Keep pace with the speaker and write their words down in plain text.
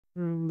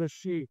the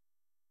sheet.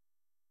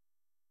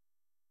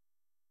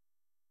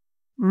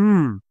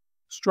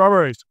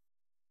 Strawberries.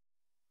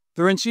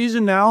 They're in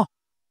season now.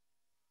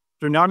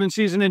 They're not in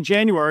season in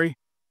January.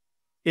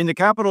 In the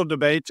capital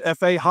debates,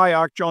 F.A.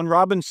 Hayek, John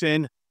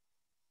Robinson,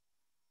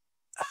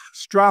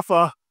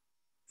 Straffa,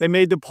 they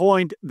made the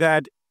point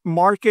that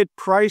market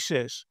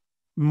prices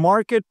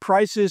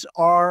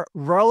are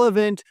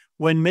relevant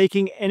when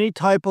making any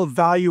type of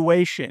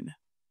valuation.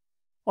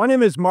 My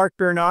name is Mark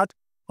Bernat.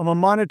 I'm a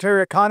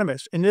monetary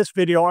economist. In this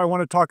video, I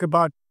want to talk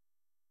about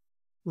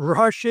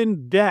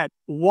Russian debt,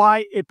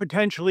 why it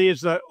potentially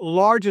is the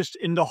largest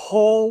in the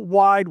whole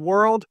wide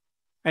world,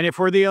 and if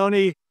we're the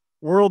only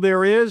world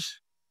there is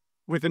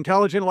with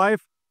intelligent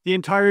life, the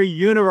entire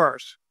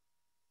universe.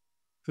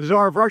 The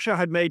Tsar of Russia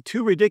had made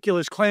two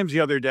ridiculous claims the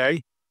other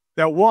day,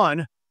 that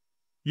one,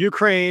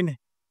 Ukraine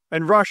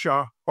and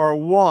Russia are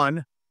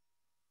one,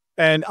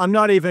 and I'm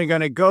not even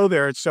going to go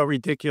there, it's so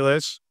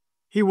ridiculous.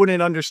 He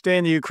wouldn't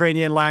understand the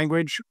Ukrainian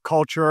language,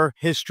 culture,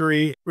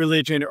 history,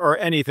 religion, or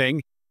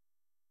anything,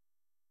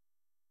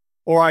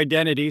 or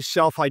identity,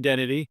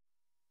 self-identity.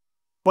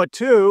 But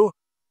two,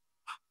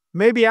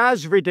 maybe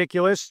as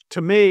ridiculous,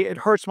 to me, it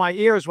hurts my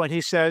ears when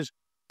he says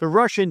the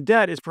Russian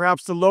debt is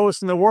perhaps the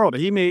lowest in the world.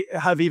 He may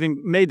have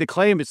even made the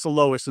claim it's the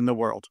lowest in the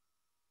world.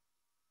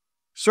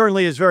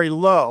 Certainly is very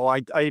low.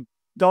 I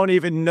don't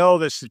even know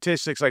the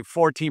statistics, like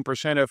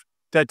 14% of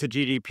debt to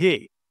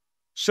GDP.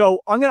 So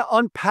I'm going to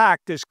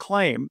unpack this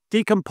claim,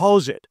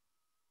 decompose it.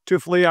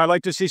 Truthfully, I'd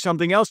like to see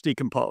something else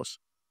decompose.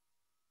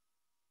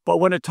 But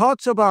when it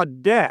talks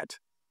about debt,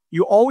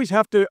 you always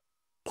have to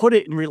put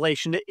it in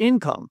relation to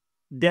income,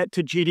 debt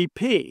to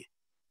GDP.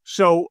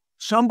 So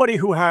somebody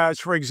who has,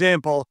 for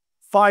example,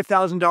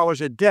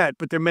 $5,000 of debt,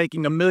 but they're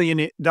making $1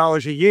 million a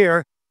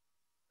year,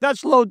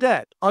 that's low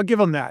debt. I'll give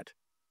them that.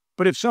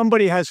 But if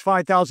somebody has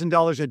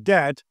 $5,000 of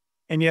debt,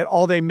 and yet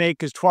all they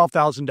make is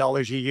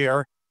 $12,000 a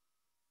year,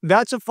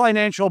 that's a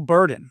financial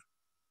burden.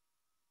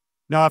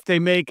 Now, if they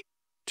make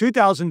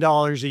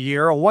 $2,000 a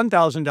year or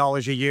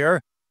 $1,000 a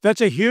year,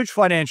 that's a huge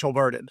financial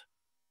burden.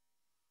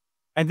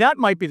 And that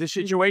might be the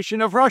situation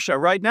of Russia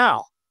right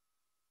now.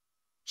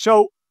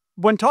 So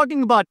when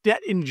talking about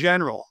debt in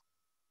general,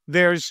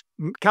 there's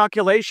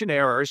calculation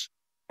errors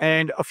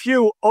and a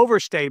few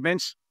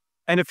overstatements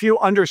and a few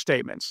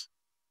understatements.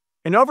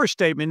 An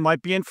overstatement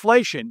might be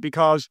inflation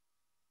because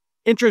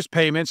interest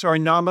payments are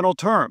in nominal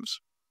terms.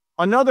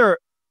 Another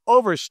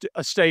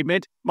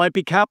overstatement might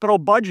be capital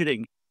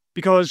budgeting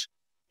because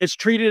it's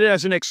treated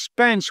as an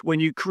expense when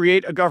you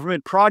create a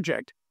government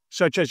project,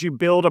 such as you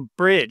build a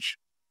bridge.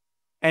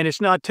 And it's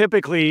not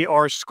typically,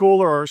 or a school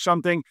or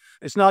something,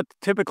 it's not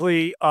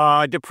typically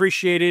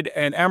depreciated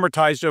and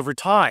amortized over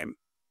time.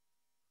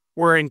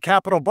 Where in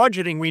capital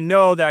budgeting, we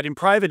know that in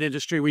private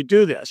industry, we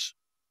do this.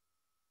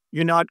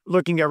 You're not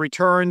looking at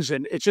returns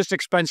and it's just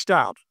expensed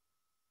out.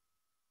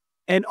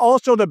 And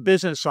also the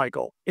business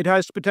cycle. It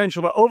has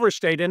potential to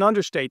overstate and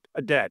understate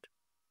a debt.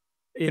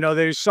 You know,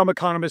 there's some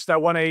economists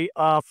that want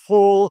a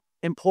full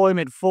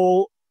employment,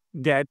 full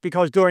debt,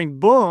 because during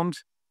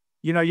booms,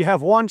 you know, you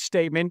have one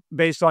statement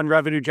based on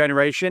revenue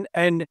generation,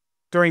 and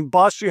during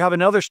busts, you have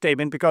another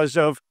statement because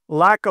of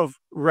lack of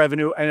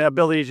revenue and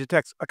ability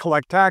to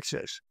collect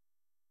taxes.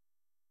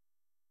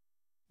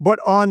 But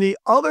on the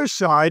other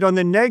side, on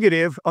the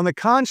negative, on the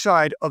con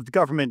side of the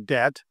government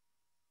debt,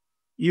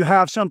 you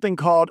have something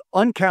called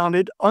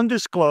uncounted,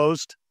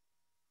 undisclosed,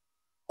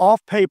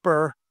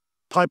 off-paper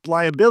type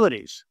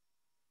liabilities.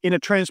 In a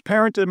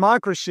transparent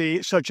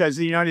democracy such as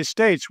the United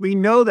States, we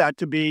know that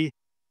to be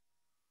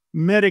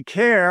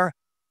Medicare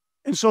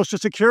and Social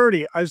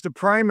Security as the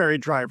primary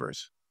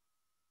drivers.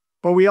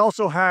 But we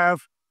also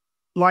have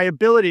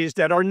liabilities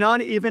that are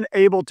not even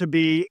able to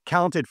be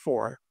counted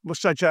for,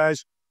 such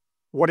as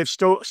what if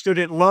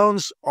student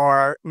loans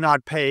are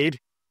not paid?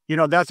 You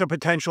know, that's a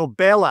potential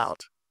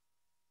bailout.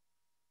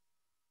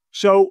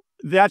 So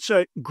that's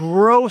a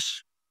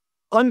gross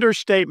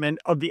understatement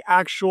of the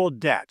actual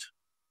debt.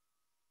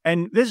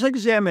 And this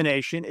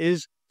examination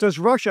is, does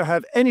Russia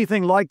have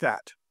anything like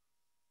that?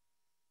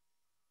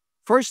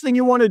 First thing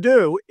you want to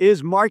do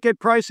is market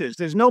prices.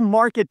 There's no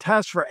market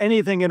test for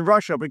anything in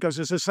Russia because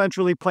it's a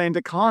centrally planned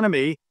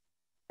economy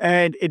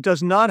and it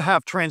does not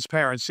have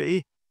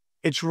transparency.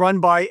 It's run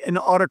by an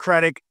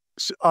autocratic,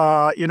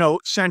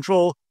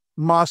 central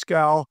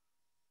Moscow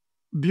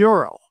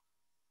bureau.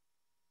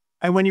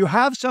 And when you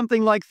have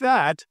something like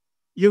that,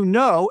 you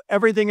know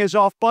everything is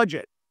off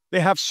budget. They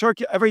have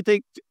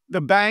everything,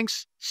 the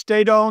banks,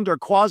 state-owned or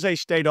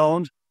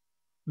quasi-state-owned,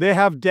 they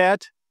have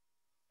debt,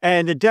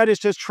 and the debt is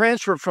just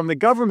transferred from the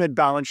government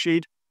balance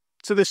sheet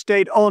to the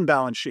state-owned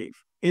balance sheet.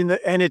 And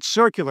it's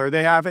circular.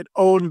 They have it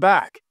owned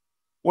back.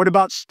 What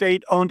about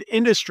state-owned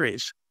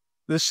industries?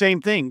 The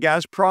same thing.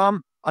 Gazprom,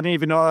 I don't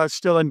even know that's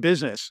still in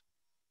business.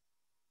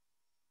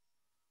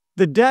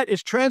 The debt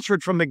is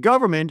transferred from the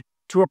government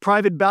to a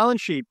private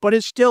balance sheet, but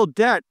it's still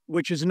debt,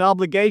 which is an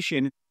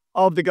obligation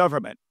of the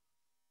government.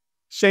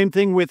 Same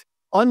thing with,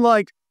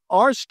 unlike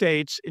our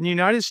states in the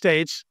United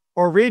States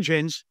or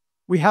regions,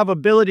 we have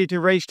ability to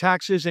raise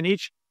taxes in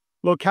each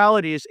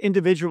locality is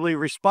individually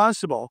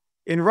responsible.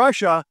 In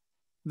Russia,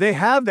 they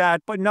have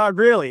that, but not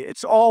really.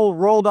 It's all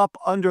rolled up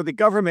under the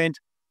government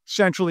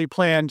centrally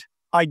planned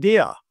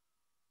idea.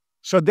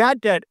 So that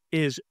debt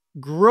is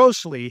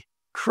grossly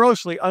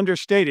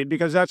understated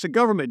because that's a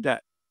government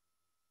debt.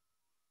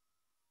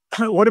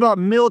 What about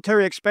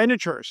military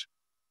expenditures?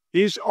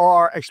 These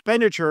are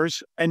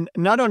expenditures, and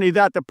not only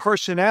that, the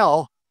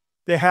personnel,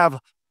 they have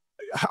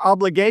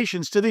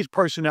obligations to these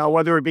personnel,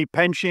 whether it be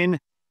pension,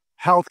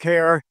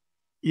 healthcare,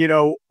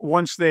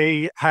 once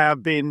they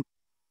have been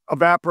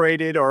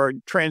evaporated or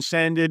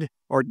transcended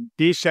or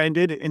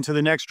descended into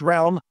the next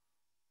realm.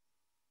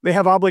 They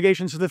have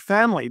obligations to the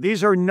family.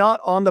 These are not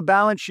on the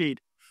balance sheet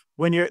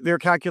when they're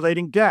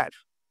calculating debt.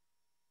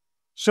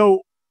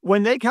 So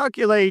when they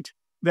calculate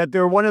that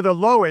they're one of the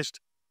lowest,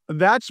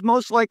 that's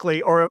most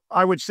likely, or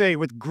I would say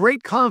with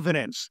great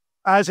confidence,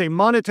 as a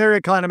monetary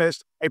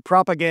economist, a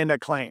propaganda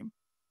claim.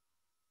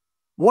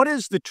 What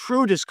is the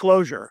true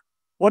disclosure?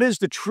 What is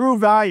the true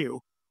value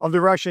of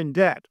the Russian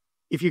debt?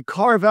 If you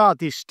carve out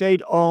these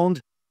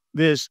state-owned,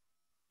 this,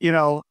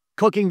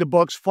 cooking the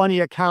books, funny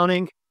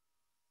accounting,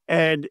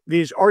 and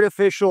these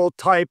artificial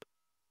type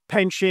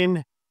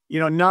pension,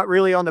 not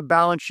really on the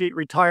balance sheet,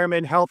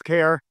 retirement,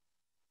 healthcare,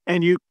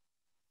 and you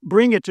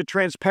bring it to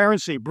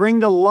transparency, bring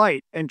the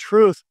light and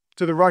truth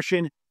to the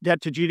Russian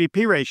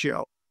debt-to-GDP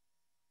ratio.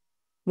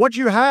 What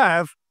you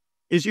have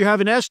is you have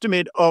an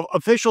estimate of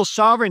official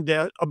sovereign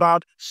debt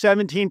about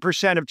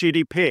 17% of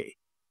GDP.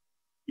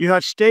 You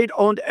have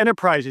state-owned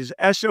enterprises,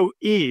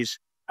 SOEs,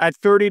 at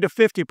 30 to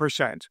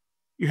 50%.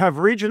 You have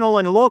regional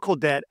and local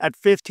debt at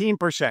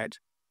 15%.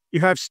 You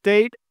have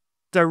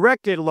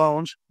state-directed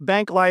loans,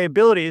 bank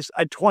liabilities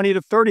at 20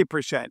 to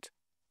 30%.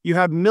 You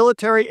have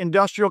military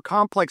industrial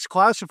complex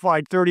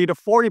classified 30 to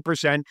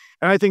 40%, and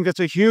I think that's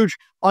a huge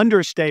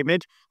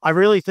understatement. I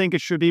really think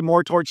it should be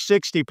more towards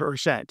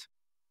 60%.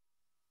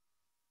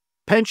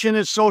 Pension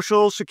and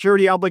social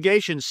security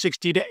obligations,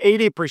 60 to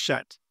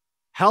 80%.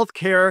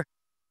 Healthcare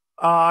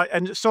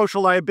and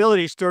social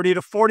liabilities, 30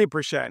 to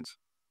 40%.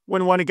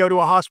 Wouldn't want to go to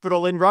a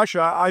hospital in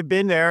Russia. I've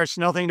been there. It's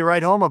nothing to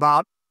write home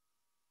about.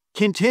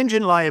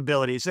 Contingent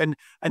liabilities, and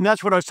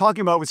that's what I was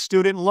talking about with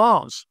student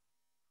loans.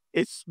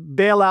 It's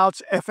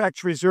bailouts,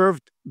 FX reserve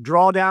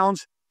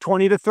drawdowns,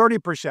 20 to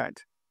 30%.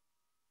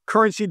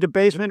 Currency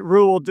debasement,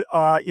 ruble,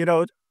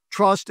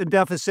 trust and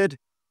deficit.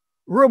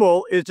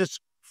 Ruble is just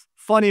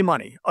funny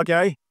money,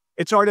 okay?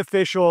 It's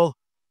artificial.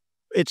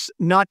 It's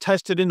not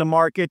tested in the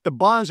market. The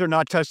bonds are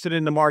not tested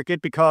in the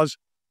market because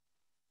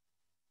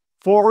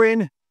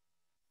foreign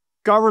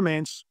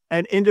governments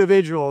and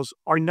individuals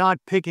are not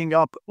picking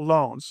up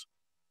loans.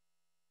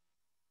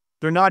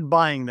 They're not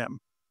buying them.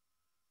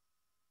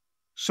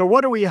 So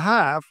what do we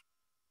have?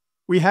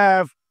 We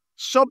have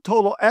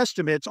subtotal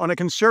estimates on a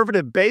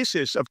conservative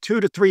basis of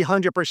 200 to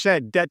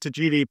 300% debt to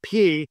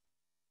GDP,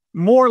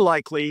 more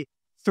likely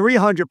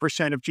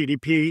 300% of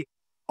GDP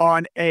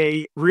on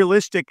a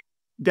realistic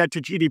debt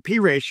to GDP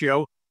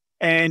ratio.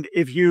 And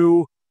if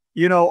you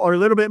are a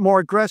little bit more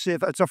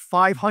aggressive, it's a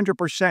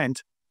 500%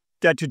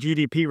 debt to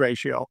GDP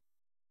ratio.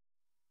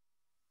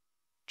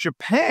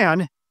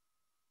 Japan,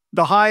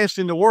 the highest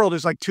in the world,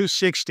 is like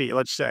 260,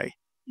 let's say.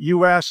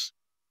 US,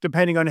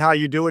 depending on how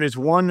you do it, is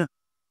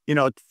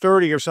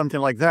 130 or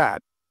something like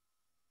that.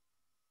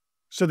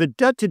 So the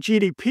debt to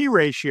GDP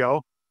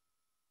ratio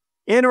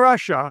in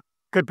Russia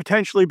could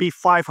potentially be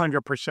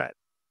 500%.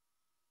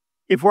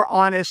 If we're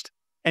honest,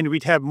 and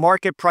we'd have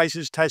market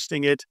prices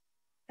testing it,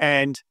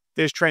 and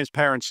there's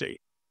transparency.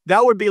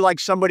 That would be like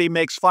somebody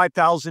makes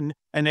 $5,000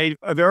 and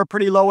they're a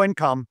pretty low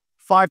income,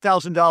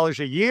 $5,000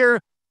 a year.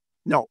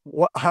 No,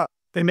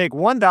 they make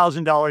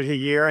 $1,000 a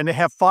year and they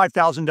have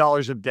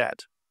 $5,000 of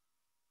debt.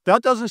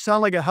 That doesn't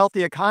sound like a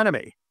healthy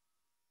economy.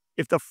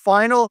 If the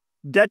final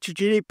debt to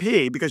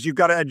GDP, because you've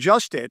got to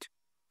adjust it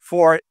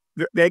for,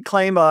 they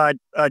claim a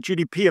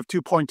GDP of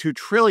 2.2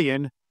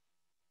 trillion.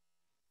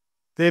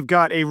 They've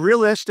got a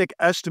realistic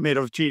estimate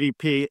of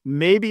GDP,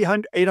 maybe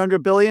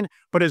 800 billion,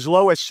 but as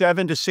low as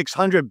 700 to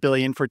 600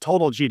 billion for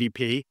total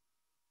GDP,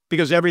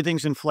 because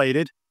everything's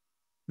inflated.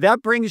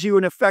 That brings you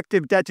an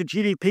effective debt to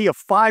GDP of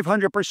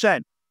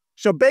 500%.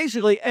 So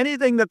basically,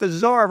 anything that the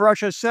Tsar of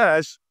Russia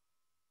says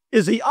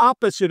is the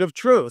opposite of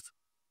truth.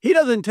 He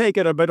doesn't take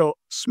it a bit of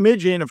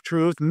smidgen of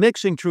truth,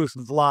 mixing truth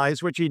with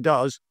lies, which he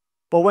does.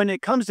 But when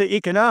it comes to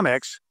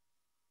economics,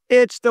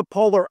 it's the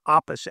polar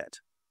opposite.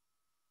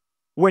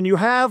 When you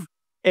have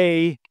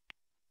a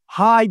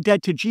high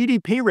debt to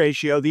GDP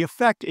ratio, the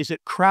effect is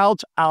it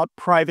crowds out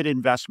private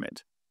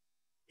investment.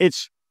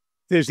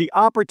 There's the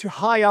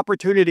high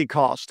opportunity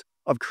cost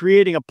of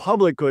creating a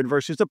public good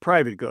versus a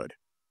private good.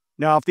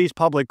 Now, if these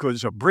public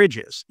goods are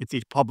bridges, if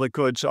these public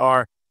goods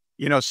are,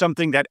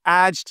 something that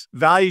adds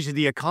value to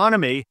the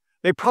economy,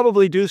 they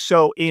probably do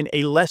so in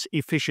a less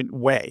efficient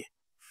way.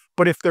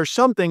 But if there's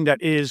something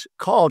that is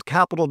called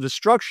capital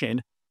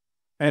destruction,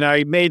 and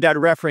I made that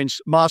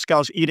reference,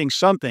 Moscow's eating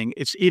something,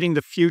 it's eating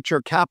the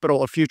future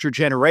capital of future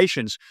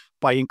generations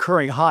by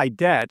incurring high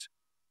debt,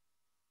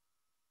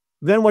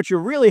 then what you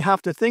really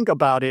have to think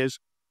about is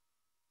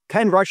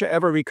can Russia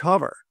ever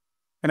recover?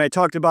 And I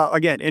talked about,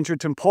 again,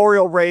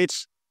 intertemporal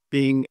rates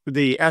being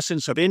the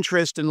essence of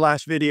interest in the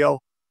last video.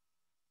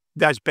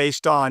 That's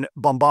based on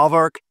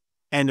Bombavark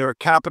and their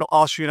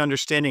Austrian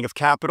understanding of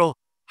capital.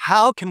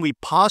 How can we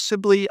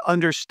possibly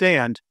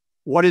understand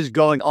what is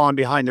going on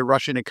behind the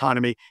Russian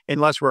economy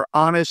unless we're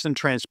honest and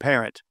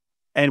transparent?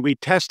 And we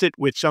test it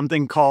with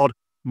something called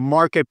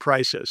market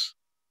prices,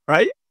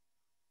 right?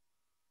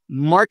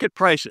 Market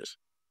prices.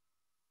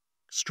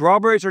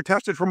 Strawberries are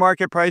tested for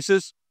market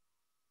prices.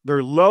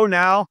 They're low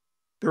now,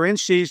 they're in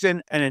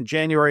season, and in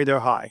January they're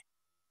high.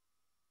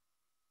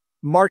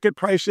 Market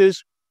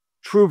prices,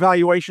 true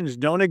valuations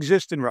don't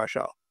exist in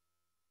Russia.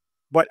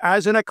 But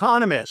as an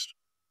economist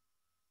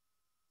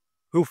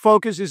who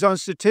focuses on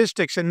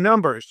statistics and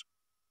numbers,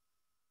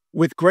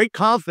 with great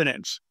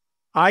confidence,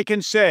 I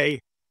can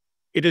say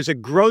it is a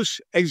gross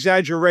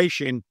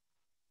exaggeration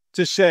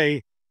to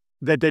say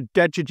that the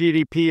debt to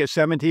GDP is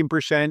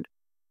 17%,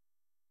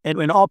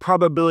 and in all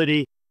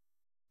probability,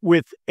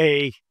 with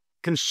a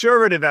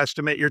conservative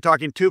estimate, you're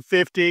talking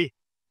 250,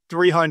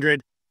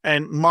 300,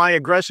 and my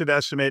aggressive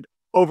estimate,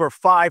 over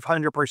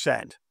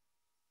 500%.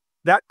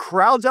 That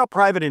crowds out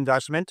private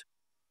investment.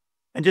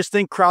 And just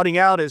think crowding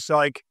out is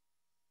like,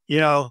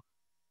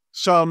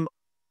 some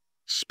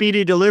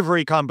speedy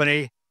delivery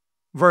company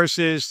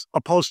versus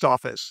a post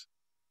office.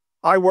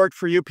 I worked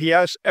for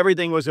UPS.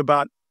 Everything was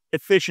about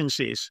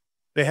efficiencies.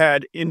 They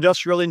had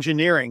industrial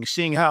engineering,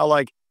 seeing how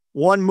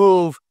one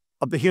move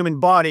of the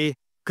human body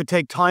could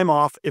take time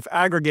off if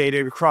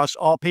aggregated across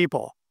all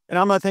people. And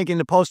I'm not thinking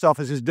the post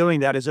office is doing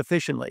that as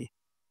efficiently.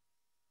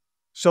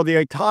 So the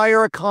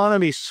entire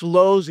economy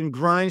slows and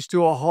grinds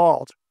to a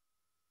halt.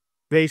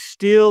 They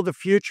steal the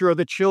future of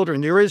the children.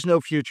 There is no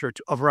future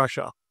of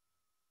Russia.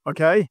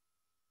 Okay?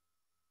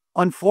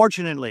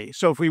 Unfortunately.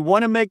 So if we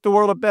want to make the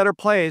world a better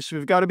place,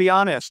 we've got to be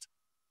honest.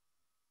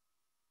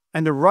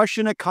 And the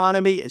Russian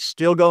economy is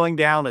still going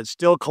down. It's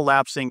still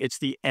collapsing. It's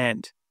the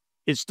end.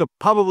 It's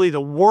probably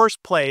the worst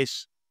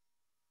place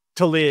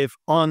to live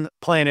on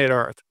planet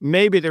Earth.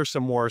 Maybe there's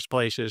some worse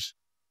places.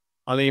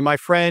 I mean, my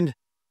friend,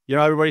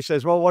 everybody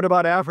says, well, what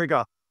about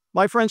Africa?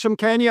 My friend's from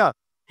Kenya.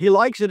 He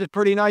likes it. It's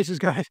pretty nice.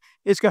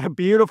 It's got a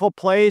beautiful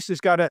place. It's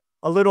got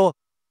a little,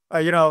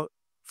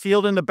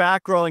 field in the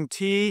back growing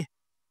tea.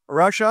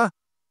 Russia,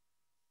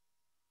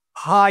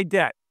 high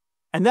debt.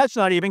 And that's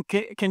not even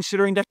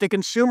considering that the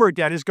consumer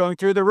debt is going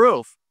through the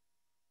roof.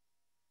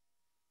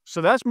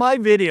 So that's my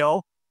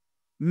video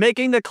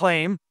making the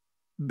claim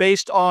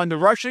based on the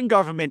Russian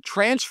government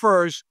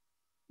transfers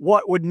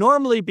what would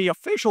normally be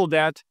official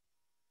debt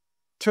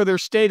to their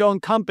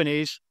state-owned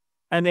companies,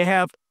 and they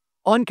have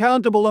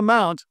uncountable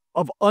amounts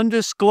of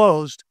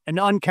undisclosed and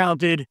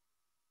uncounted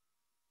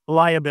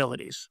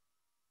liabilities.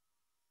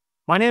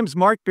 My name's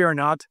Mark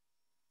Biernot.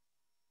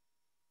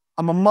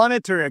 I'm a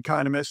monetary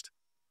economist.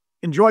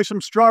 Enjoy some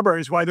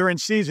strawberries while they're in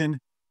season.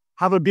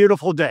 Have a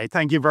beautiful day.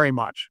 Thank you very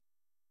much.